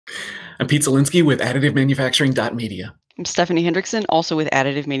I'm Pete Zielinski with Additive Manufacturing.media. I'm Stephanie Hendrickson, also with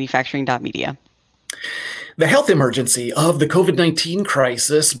Additive Manufacturing.media. The health emergency of the COVID-19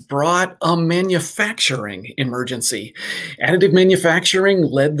 crisis brought a manufacturing emergency. Additive manufacturing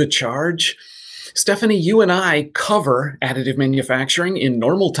led the charge. Stephanie, you and I cover additive manufacturing. In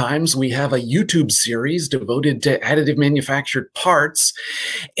normal times, we have a YouTube series devoted to additive manufactured parts.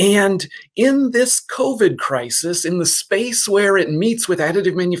 And in this COVID crisis, in the space where it meets with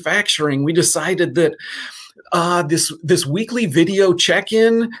additive manufacturing, we decided that this weekly video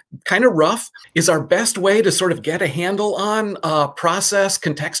check-in, kind of rough, is our best way to sort of get a handle on, process,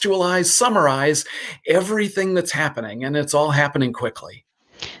 contextualize, summarize everything that's happening, and it's all happening quickly.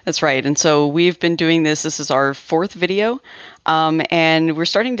 That's right. And so we've been doing this. This is our fourth video. And we're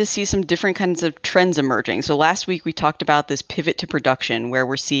starting to see some different kinds of trends emerging. So last week we talked about this pivot to production where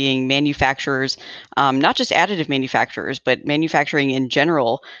we're seeing manufacturers, not just additive manufacturers, but manufacturing in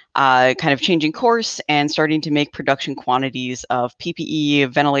general, kind of changing course and starting to make production quantities of PPE,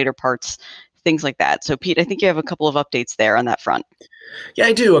 ventilator parts, things like that. So Pete, I think you have a couple of updates there on that front. Yeah,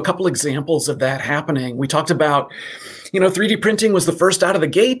 I do. A couple examples of that happening. We talked about, 3D printing was the first out of the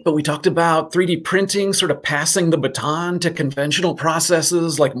gate, but we talked about 3D printing sort of passing the baton to conventional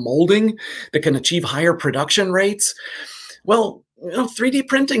processes like molding that can achieve higher production rates. Well, 3D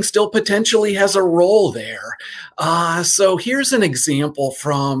printing still potentially has a role there. So here's an example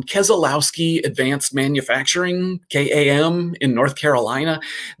from Keselowski Advanced Manufacturing, KAM, in North Carolina.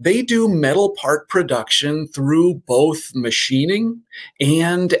 They do metal part production through both machining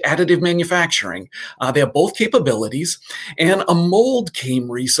and additive manufacturing. They have both capabilities, and a mold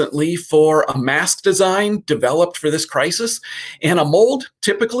came recently for a mask design developed for this crisis. And a mold,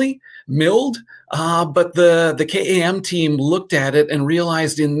 typically milled, but the KAM team looked at it and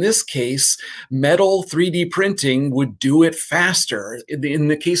realized in this case, metal 3D printing would do it faster. In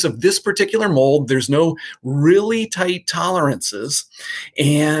the case of this particular mold, there's no really tight tolerances.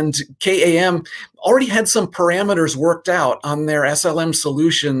 And KAM already had some parameters worked out on their SLM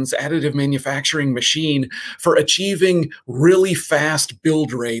Solutions additive manufacturing machine for achieving really fast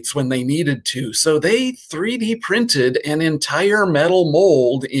build rates when they needed to. So they 3D printed an entire metal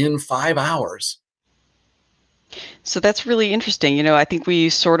mold in 5 hours. So that's really interesting. I think we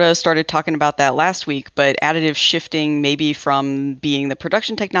sort of started talking about that last week, but additive shifting maybe from being the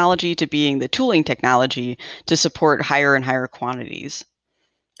production technology to being the tooling technology to support higher and higher quantities.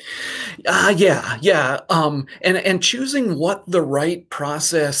 And choosing what the right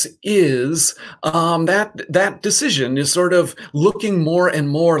process is, that decision is sort of looking more and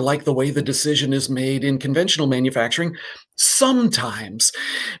more like the way the decision is made in conventional manufacturing. Sometimes.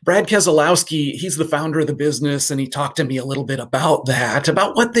 Brad Keselowski, he's the founder of the business, and he talked to me a little bit about that,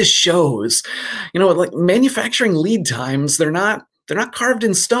 about what this shows. Like manufacturing lead times, they're not carved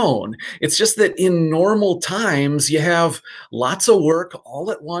in stone. It's just that in normal times, you have lots of work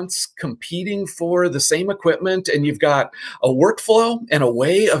all at once competing for the same equipment, and you've got a workflow and a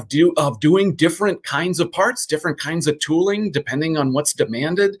way of doing different kinds of parts, different kinds of tooling, depending on what's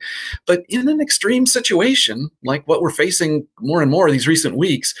demanded. But in an extreme situation, like what we're facing more and more these recent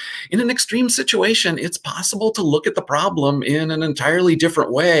weeks, in an extreme situation, it's possible to look at the problem in an entirely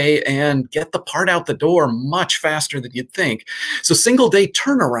different way and get the part out the door much faster than you'd think. So single-day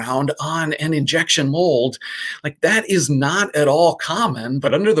turnaround on an injection mold, like that is not at all common,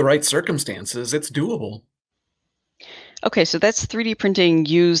 but under the right circumstances, it's doable. Okay, so that's 3D printing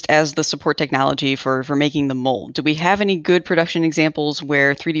used as the support technology for making the mold. Do we have any good production examples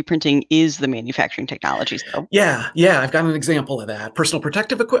where 3D printing is the manufacturing technology still? Yeah, I've got an example of that. Personal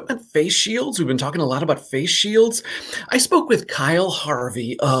protective equipment, face shields. We've been talking a lot about face shields. I spoke with Kyle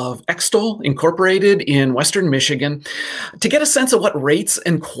Harvey of Extol Incorporated in Western Michigan to get a sense of what rates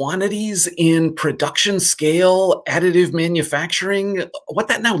and quantities in production scale additive manufacturing, what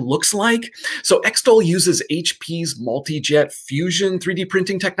that now looks like. So Extol uses HP's multi-jet fusion 3D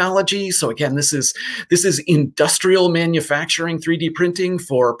printing technology. So again, this is industrial manufacturing 3D printing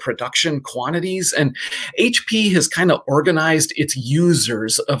for production quantities. And HP has kind of organized its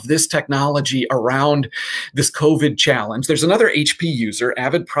users of this technology around this COVID challenge. There's another HP user,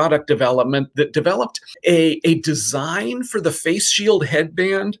 Avid Product Development, that developed a design for the face shield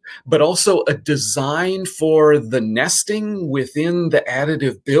headband, but also a design for the nesting within the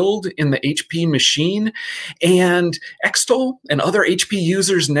additive build in the HP machine. And Extol and other HP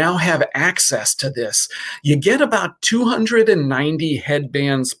users now have access to this. You get about 290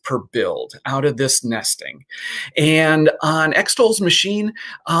 headbands per build out of this nesting. And on Extol's machine,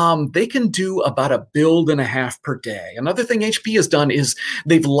 they can do about a build and a half per day. Another thing HP has done is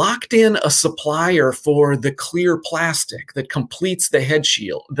they've locked in a supplier for the clear plastic that completes the head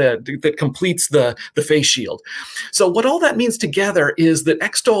shield, that completes the face shield. So what all that means together is that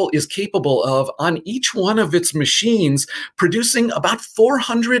Extol is capable of, on each one of its machines, producing about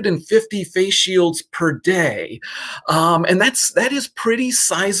 450 face shields per day. And that is pretty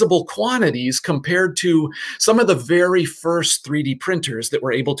sizable quantities compared to some of the very first 3D printers that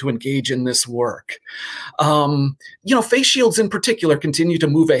were able to engage in this work. Face shields in particular continue to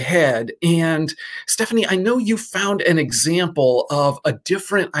move ahead. And Stephanie, I know you found an example of a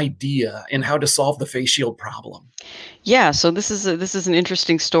different idea in how to solve the face shield problem. Yeah, so this is an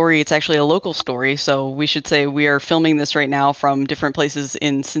interesting story. It's actually a local story, so we should say we are filming this right now from different places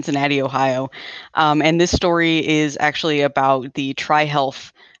in Cincinnati, Ohio. And this story is actually about the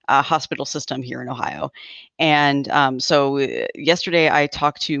TriHealth hospital system here in Ohio. And yesterday I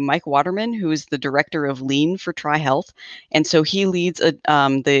talked to Mike Waterman, who is the director of Lean for TriHealth. And so he leads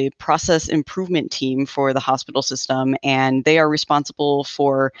the process improvement team for the hospital system, and they are responsible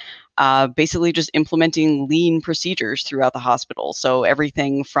for basically just implementing lean procedures throughout the hospital. So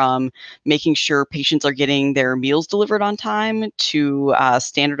everything from making sure patients are getting their meals delivered on time to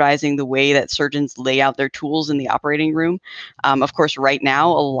standardizing the way that surgeons lay out their tools in the operating room. Of course, right now,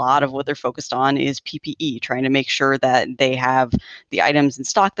 a lot of what they're focused on is PPE, trying to make sure that they have the items in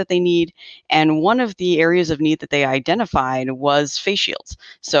stock that they need. And one of the areas of need that they identified was face shields.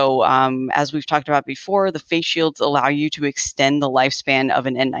 So as we've talked about before, the face shields allow you to extend the lifespan of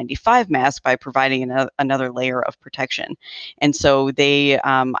an N95 mask by providing another layer of protection. And so they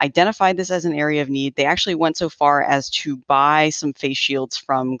identified this as an area of need. They actually went so far as to buy some face shields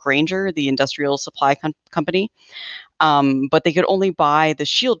from Grainger, the industrial supply company. But they could only buy the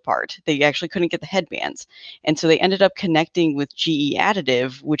shield part. They actually couldn't get the headbands. And so they ended up connecting with GE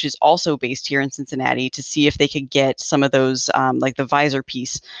Additive, which is also based here in Cincinnati, to see if they could get some of those, like the visor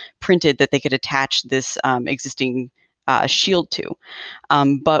piece printed that they could attach this existing shield to.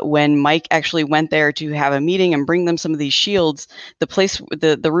 But when Mike actually went there to have a meeting and bring them some of these shields,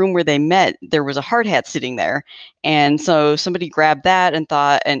 the room where they met, there was a hard hat sitting there. And so somebody grabbed that and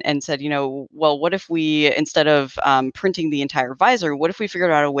thought and said, well, what if we, instead of printing the entire visor, what if we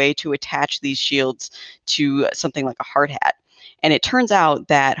figured out a way to attach these shields to something like a hard hat? And it turns out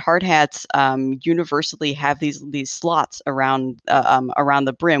that hard hats universally have these slots around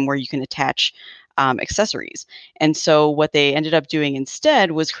the brim where you can attach accessories. And so what they ended up doing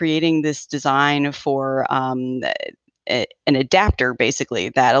instead was creating this design for an adapter, basically,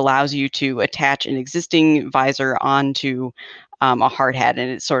 that allows you to attach an existing visor onto a hard hat, and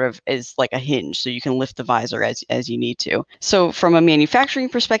it sort of is like a hinge, so you can lift the visor as you need to. So from a manufacturing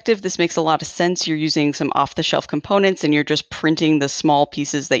perspective, this makes a lot of sense. You're using some off-the-shelf components, and you're just printing the small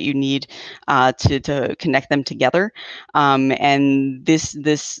pieces that you need to connect them together. And these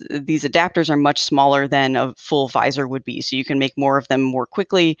adapters are much smaller than a full visor would be, so you can make more of them more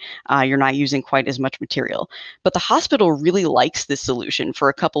quickly. You're not using quite as much material. But the hospital really likes this solution for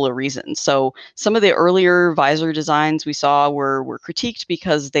a couple of reasons. So some of the earlier visor designs we saw were critiqued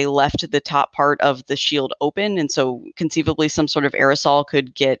because they left the top part of the shield open, and so conceivably some sort of aerosol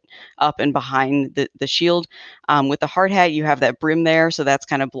could get up and behind the shield. With the hard hat, you have that brim there, so that's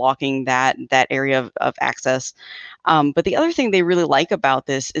kind of blocking that area of access. But the other thing they really like about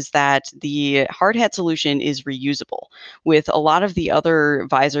this is that the hard hat solution is reusable. With a lot of the other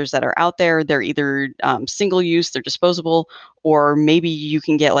visors that are out there, they're either single use, they're disposable, or maybe you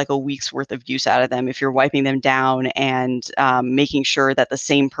can get like a week's worth of use out of them if you're wiping them down and making sure that the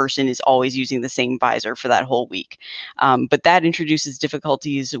same person is always using the same visor for that whole week. But that introduces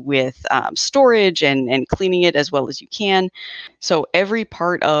difficulties with storage and cleaning it as well as you can. So every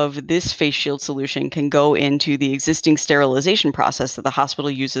part of this face shield solution can go into the existing sterilization process that the hospital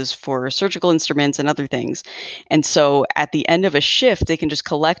uses for surgical instruments and other things. And so at the end of a shift, they can just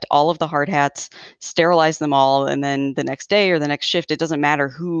collect all of the hard hats, sterilize them all, and then the next day or the next shift, it doesn't matter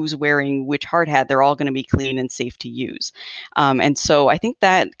who's wearing which hard hat, they're all going to be clean and safe to use. And so I think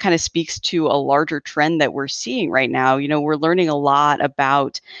that kind of speaks to a larger trend that we're seeing right now. We're learning a lot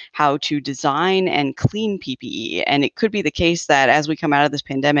about how to design and clean PPE. And it could be the case that as we come out of this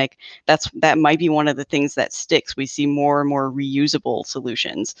pandemic, that might be one of the things that sticks. We see more and more reusable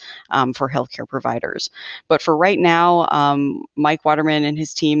solutions for healthcare providers. But for right now, Mike Waterman and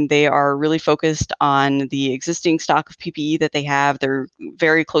his team, they are really focused on the existing stock of PPE that they have. They're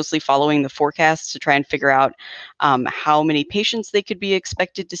very closely following the forecasts to try and figure out how many patients they could be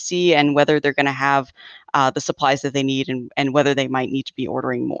expected to see and whether they're going to have the supplies that they need and whether they might need to be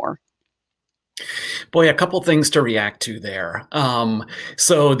ordering more. Boy, a couple things to react to there.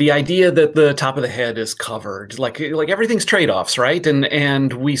 So the idea that the top of the head is covered, like everything's trade-offs, right?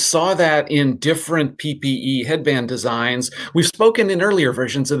 And we saw that in different PPE headband designs. We've spoken in earlier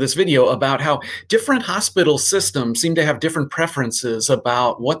versions of this video about how different hospital systems seem to have different preferences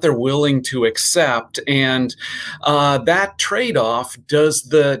about what they're willing to accept, and that trade-off, does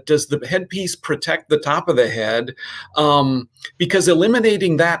the headpiece protect the top of the head? Because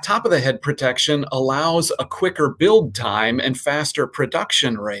eliminating that top of the head protection allows a quicker build time and faster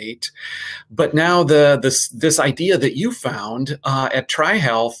production rate. But now this idea that you found at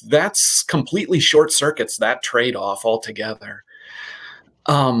TriHealth, that's completely short circuits that trade-off altogether.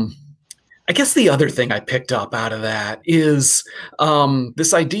 I guess the other thing I picked up out of that is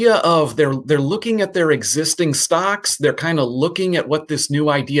this idea of they're looking at their existing stocks. They're kind of looking at what this new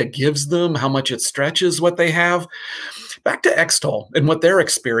idea gives them, how much it stretches what they have. Back to Extol and what they're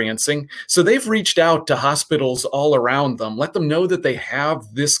experiencing. So they've reached out to hospitals all around them, let them know that they have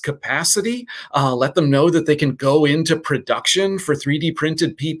this capacity, let them know that they can go into production for 3D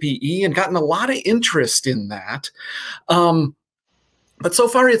printed PPE, and gotten a lot of interest in that. But so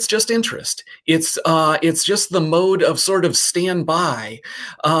far, it's just interest. It's just the mode of sort of standby.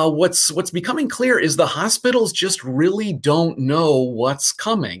 What's becoming clear is the hospitals just really don't know what's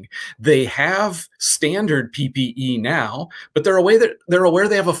coming. They have standard PPE now, but they're aware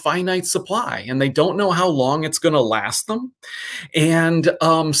they have a finite supply, and they don't know how long it's going to last them. And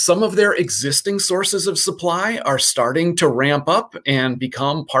some of their existing sources of supply are starting to ramp up and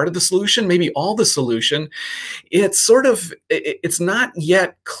become part of the solution, maybe all the solution. It's not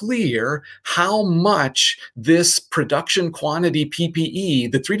yet clear how much this production quantity PPE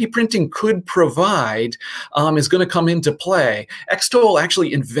that 3D printing could provide is going to come into play. Extol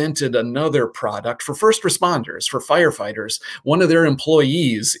actually invented another product for first responders, for firefighters. One of their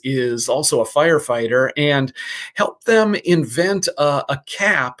employees is also a firefighter, and helped them invent a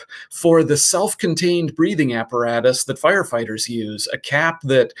cap for the self-contained breathing apparatus that firefighters use, a cap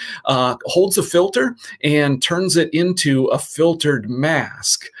that holds a filter and turns it into a filtered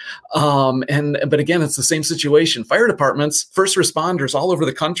mask. But again, it's the same situation. Fire departments, first responders all over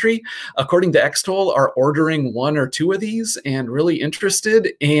the country, according to Extol, are ordering one or two of these and really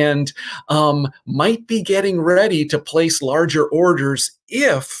interested, and might be getting ready to place larger orders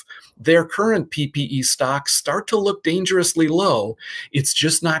if their current PPE stocks start to look dangerously low. It's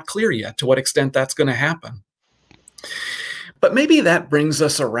just not clear yet to what extent that's going to happen. But maybe that brings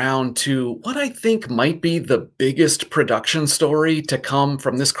us around to what I think might be the biggest production story to come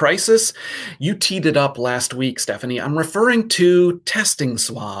from this crisis. You teed it up last week, Stephanie. I'm referring to testing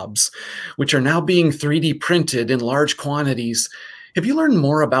swabs, which are now being 3D printed in large quantities. Have you learned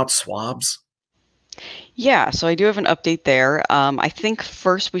more about swabs? Yeah, so I do have an update there. I think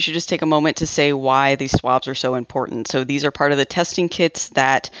first we should just take a moment to say why these swabs are so important. So these are part of the testing kits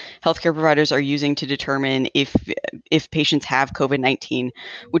that healthcare providers are using to determine if patients have COVID-19,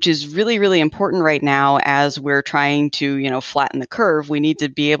 which is really, really important right now as we're trying to, flatten the curve. We need to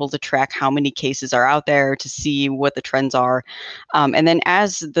be able to track how many cases are out there to see what the trends are. And then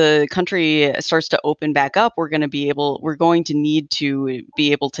as the country starts to open back up, we're going to need to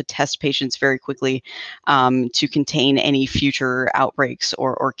be able to test patients very quickly to contain any future outbreaks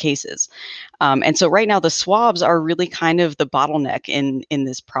or cases. And so right now the swabs are really kind of the bottleneck in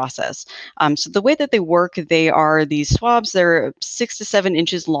this process. So the way that they work, they are these swabs, they're 6 to 7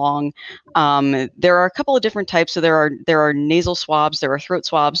 inches long. There are a couple of different types. So there are nasal swabs, there are throat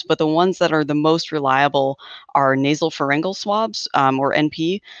swabs, but the ones that are the most reliable are nasal pharyngeal swabs, or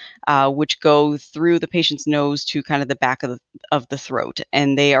NP, which go through the patient's nose to kind of the back of the throat.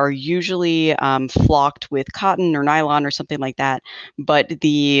 And they are usually flocked with cotton or nylon or something like that. But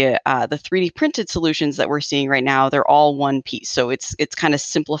the 3D printed solutions that we're seeing right now, they're all one piece. So it's kind of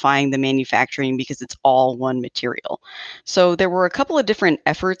simplifying the manufacturing because it's all one material. So there were a couple of different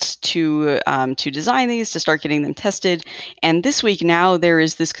efforts to design these, to start getting them tested. And this week now there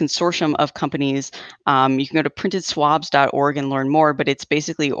is this consortium of companies. You can go to printedswabs.org and learn more, but it's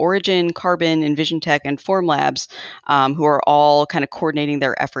basically Origin, Carbon, EnvisionTech, and Formlabs, who are all kind of coordinating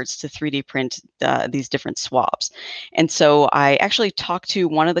their efforts to 3D print these different swabs. And so I actually talked to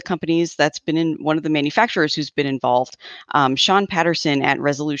one of the companies that's been in, one of the manufacturers who's been involved, Sean Patterson at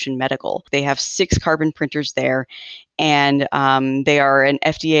Resolution Medical. They have 6 carbon printers there, and they are an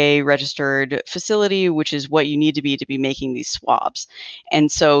FDA registered facility, which is what you need to be making these swabs. And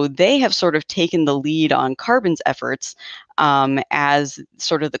so they have sort of taken the lead on Carbon's efforts as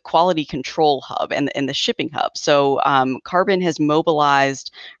sort of the quality control hub and the shipping hub. So Carbon has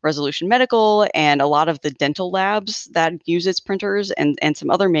mobilized Resolution Medical and a lot of the dental labs that use its printers and some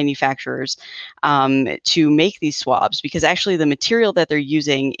other manufacturers to make these swabs, because actually the material that they're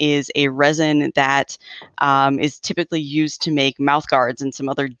using is a resin that is typically used to make mouth guards and some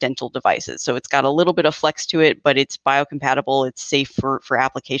other dental devices. So it's got a little bit of flex to it, but it's biocompatible. It's safe for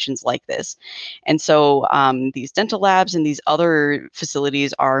applications like this. And so these dental labs and these other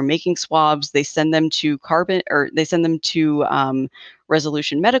facilities are making swabs. They send them to Carbon, or they send them to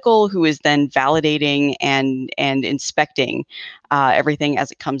Resolution Medical, who is then validating and inspecting everything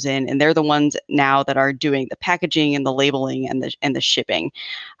as it comes in. And they're the ones now that are doing the packaging and the labeling and the shipping.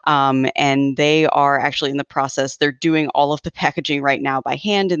 And they are actually in the process, they're doing all of the packaging right now by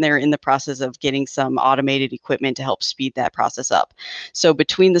hand, and they're in the process of getting some automated equipment to help speed that process up. So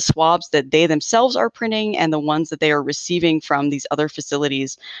between the swabs that they themselves are printing and the ones that they are receiving from these other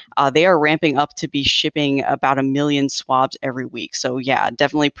facilities, they are ramping up to be shipping about 1 million swabs every week. So yeah,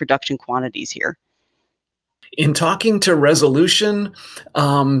 definitely production quantities here. In talking to Resolution,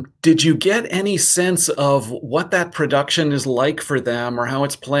 did you get any sense of what that production is like for them or how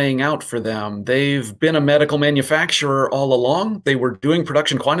it's playing out for them? They've been a medical manufacturer all along. They were doing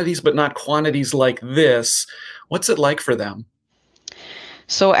production quantities, but not quantities like this. What's it like for them?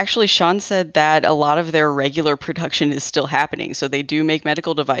 So actually, Sean said that a lot of their regular production is still happening. So they do make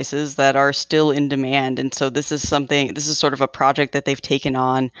medical devices that are still in demand. And so this is sort of a project that they've taken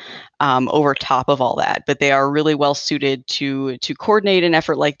on over top of all that. But they are really well suited to coordinate an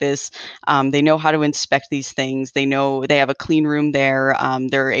effort like this. They know how to inspect these things. They know they have a clean room there.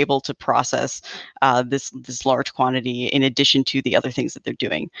 They're able to process this large quantity in addition to the other things that they're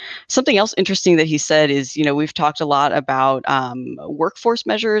doing. Something else interesting that he said is, we've talked a lot about workforce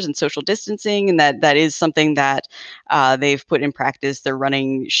measures and social distancing, and that is something that they've put in practice. They're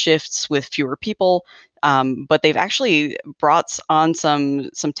running shifts with fewer people, but they've actually brought on some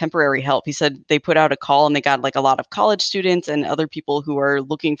temporary help. He said they put out a call and they got like a lot of college students and other people who are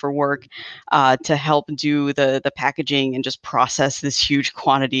looking for work to help do the packaging and just process this huge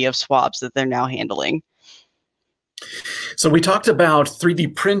quantity of swabs that they're now handling. So we talked about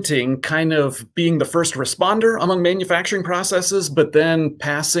 3D printing kind of being the first responder among manufacturing processes, but then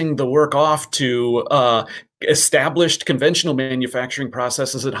passing the work off to established conventional manufacturing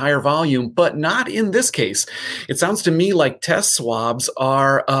processes at higher volume, but not in this case. It sounds to me like test swabs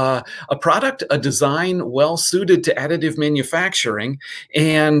are a product, a design well suited to additive manufacturing.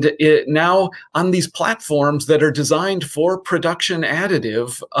 And now on these platforms that are designed for production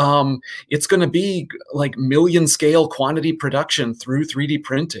additive, it's going to be like million scale quantity production through 3D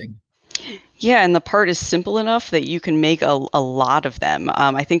printing. Yeah, and the part is simple enough that you can make a lot of them.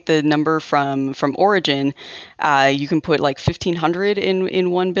 I think the number from Origin, you can put like 1,500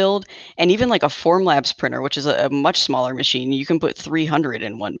 in one build, and even like a Formlabs printer, which is a much smaller machine, you can put 300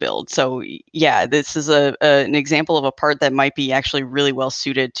 in one build. So yeah, this is an example of a part that might be actually really well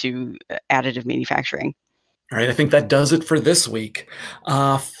suited to additive manufacturing. All right, I think that does it for this week.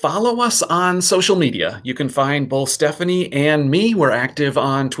 Follow us on social media. You can find both Stephanie and me. We're active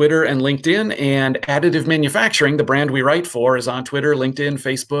on Twitter and LinkedIn, and Additive Manufacturing, the brand we write for, is on Twitter, LinkedIn,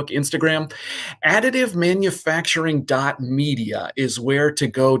 Facebook, Instagram. AdditiveManufacturing.media is where to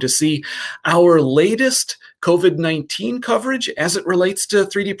go to see our latest COVID-19 coverage as it relates to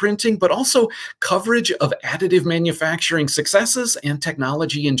 3D printing, but also coverage of additive manufacturing successes and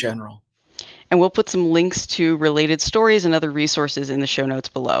technology in general. And we'll put some links to related stories and other resources in the show notes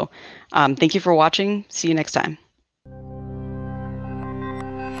below. Thank you for watching. See you next time.